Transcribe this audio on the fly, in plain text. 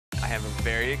have a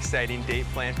very exciting date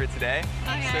planned for today.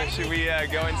 Okay. So should we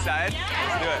go inside? Yeah.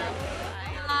 Let's do it.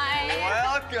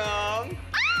 Hi. Welcome.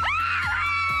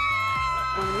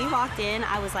 When we walked in,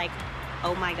 I was like,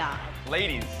 oh my God.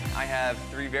 Ladies, I have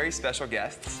 3 very special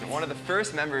guests. One of the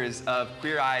first members of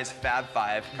Queer Eye's Fab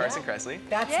Five, Carson Kressley.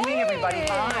 That's me, everybody.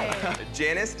 Hi.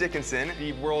 Janice Dickinson,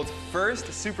 the world's first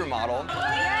supermodel.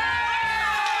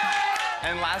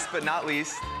 And last but not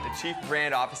least, the Chief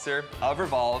Brand Officer of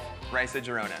Revolve, Raisa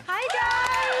Girona. Hi,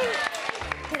 guys!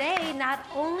 Today, not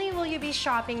only will you be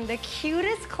shopping the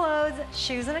cutest clothes,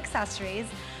 shoes, and accessories,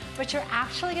 but you're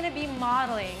actually going to be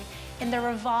modeling in the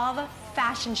Revolve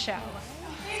fashion show.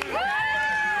 It's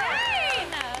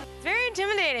very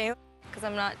intimidating because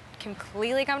I'm not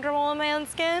completely comfortable in my own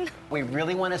skin. We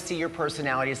really want to see your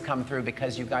personalities come through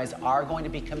because you guys are going to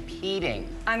be competing.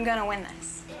 I'm gonna win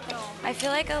this. I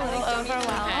feel like a little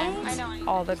overwhelmed. I know.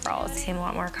 All the girls seem a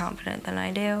lot more confident than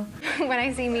I do. When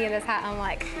I see me in this hat, I'm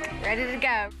like, ready to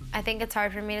go. I think it's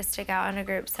hard for me to stick out in a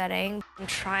group setting. I'm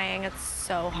trying, it's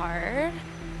so hard.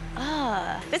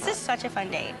 This is such a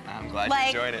fun date. I'm glad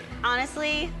you enjoyed it.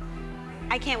 Honestly,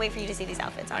 I can't wait for you to see these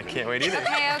outfits on I me. can't wait either.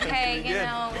 Okay, you Good.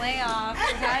 know, lay off.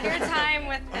 You've had your time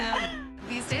with them.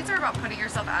 These dates are about putting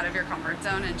yourself out of your comfort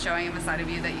zone and showing him a side of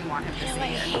you that you want him to see. I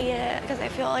hate it because I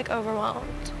feel like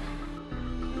overwhelmed.